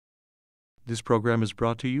This program is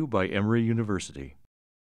brought to you by Emory University.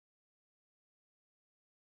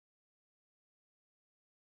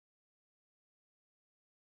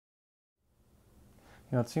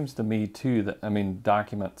 You know, it seems to me, too, that,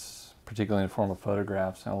 documents, particularly in the form of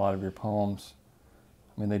photographs, and a lot of your poems,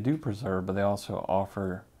 they do preserve, but they also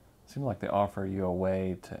offer, it seems like they offer you a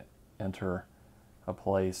way to enter a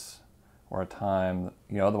place or a time,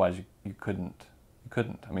 otherwise you couldn't.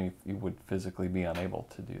 You would physically be unable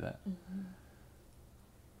to do that.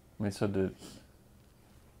 So do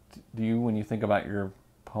you, when you think about your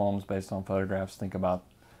poems based on photographs, think about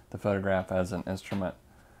the photograph as an instrument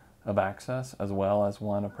of access as well as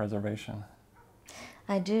one of preservation?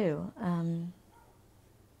 I do.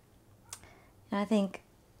 I think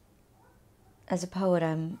as a poet,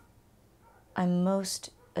 I'm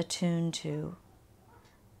most attuned to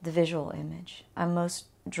the visual image. I'm most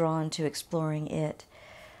drawn to exploring it,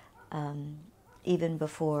 even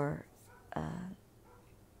before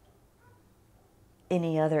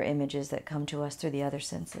any other images that come to us through the other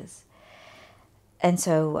senses. And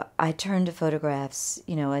so I turn to photographs,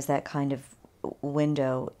 as that kind of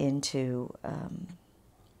window into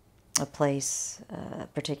a place, a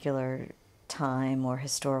particular time or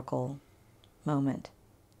historical moment.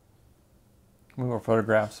 Were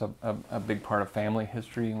photographs a big part of family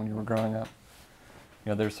history when you were growing up?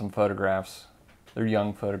 There's some photographs, they're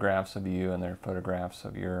young photographs of you, and they're photographs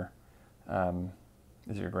of your,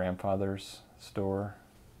 is it your grandfather's store?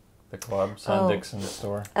 The club, Son Dixon's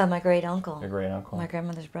store? My great uncle. Your great uncle. My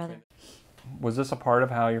grandmother's brother. Was this a part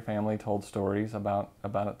of how your family told stories about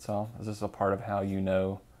itself? Is this a part of how you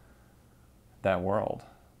know that world?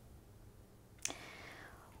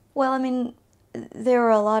 Well, there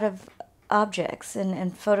were a lot of objects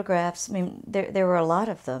and photographs. There were a lot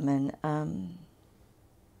of them, and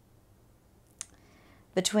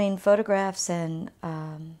between photographs and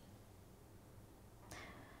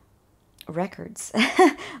records.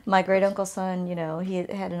 My great uncle's son, he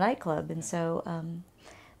had a nightclub, and so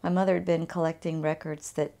my mother had been collecting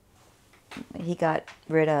records that he got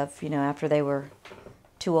rid of, after they were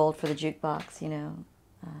too old for the jukebox,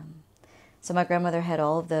 So my grandmother had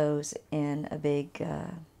all of those in a big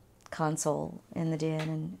console in the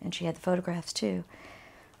den, and she had the photographs too.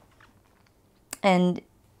 And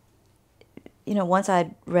once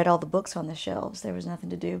I'd read all the books on the shelves, there was nothing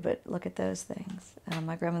to do but look at those things.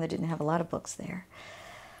 My grandmother didn't have a lot of books there.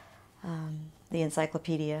 The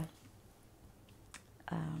encyclopedia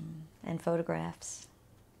and photographs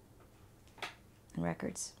and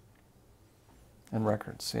records. And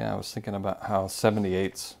records, yeah. I was thinking about how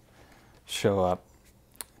 78s show up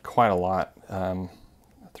quite a lot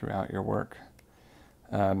throughout your work.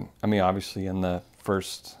 Obviously in the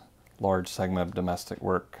first large segment of domestic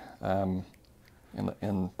work,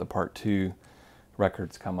 in the part 2,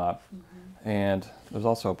 records come up. And there's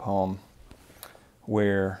also a poem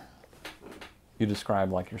where you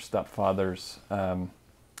describe like your stepfather's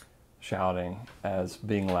shouting as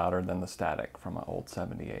being louder than the static from an old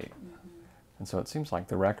 78. And so it seems like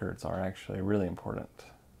the records are actually a really important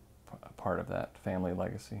part of that family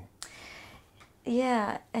legacy.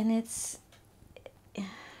 Yeah, and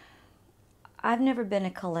I've never been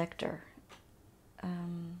a collector.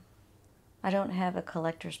 I don't have a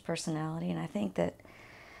collector's personality, and I think that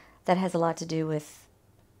has a lot to do with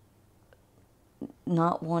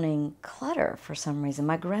not wanting clutter for some reason.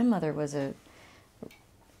 My grandmother was the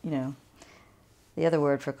other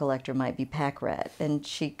word for collector might be pack rat, and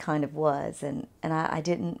she kind of was, and I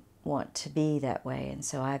didn't want to be that way, and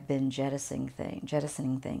so I've been jettisoning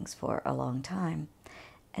things for a long time.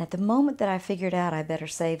 And at the moment that I figured out I better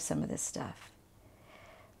save some of this stuff,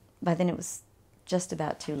 by then it was just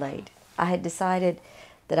about too late. I had decided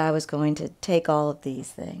that I was going to take all of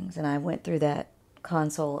these things, and I went through that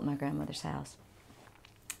console at my grandmother's house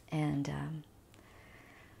and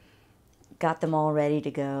got them all ready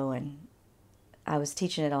to go. And I was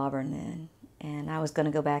teaching at Auburn then, and I was going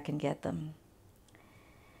to go back and get them.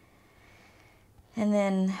 And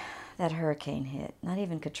then that hurricane hit, not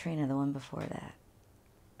even Katrina, the one before that,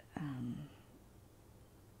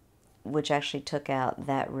 which actually took out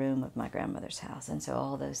that room of my grandmother's house, and so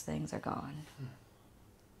all those things are gone,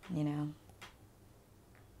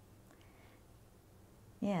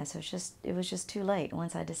 Yeah, so it was just too late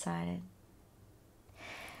once I decided.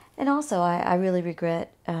 And also, I really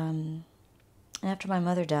regret, after my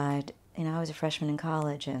mother died, I was a freshman in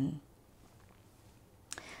college, and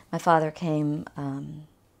my father came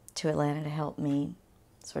to Atlanta to help me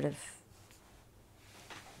sort of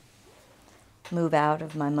move out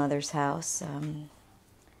of my mother's house,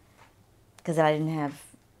 because I didn't have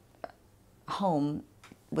a home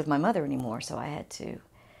with my mother anymore, so I had to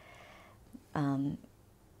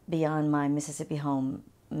beyond my Mississippi home,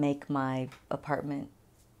 make my apartment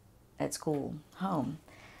at school home.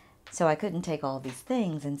 So I couldn't take all these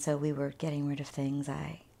things, and so we were getting rid of things.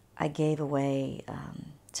 I gave away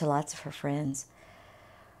to lots of her friends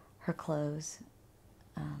her clothes.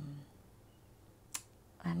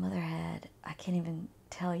 My mother had, I can't even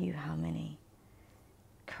tell you how many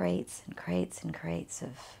crates and crates and crates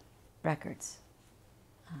of records.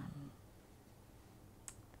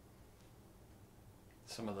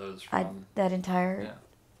 Some of those from that entire,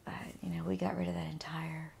 yeah. You know, we got rid of that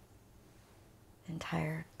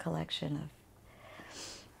entire collection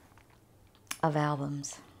of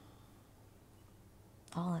albums.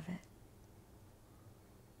 All of it.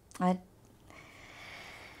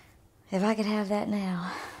 If I could have that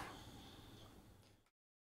now.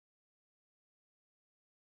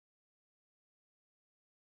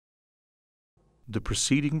 The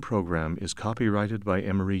preceding program is copyrighted by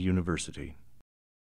Emory University.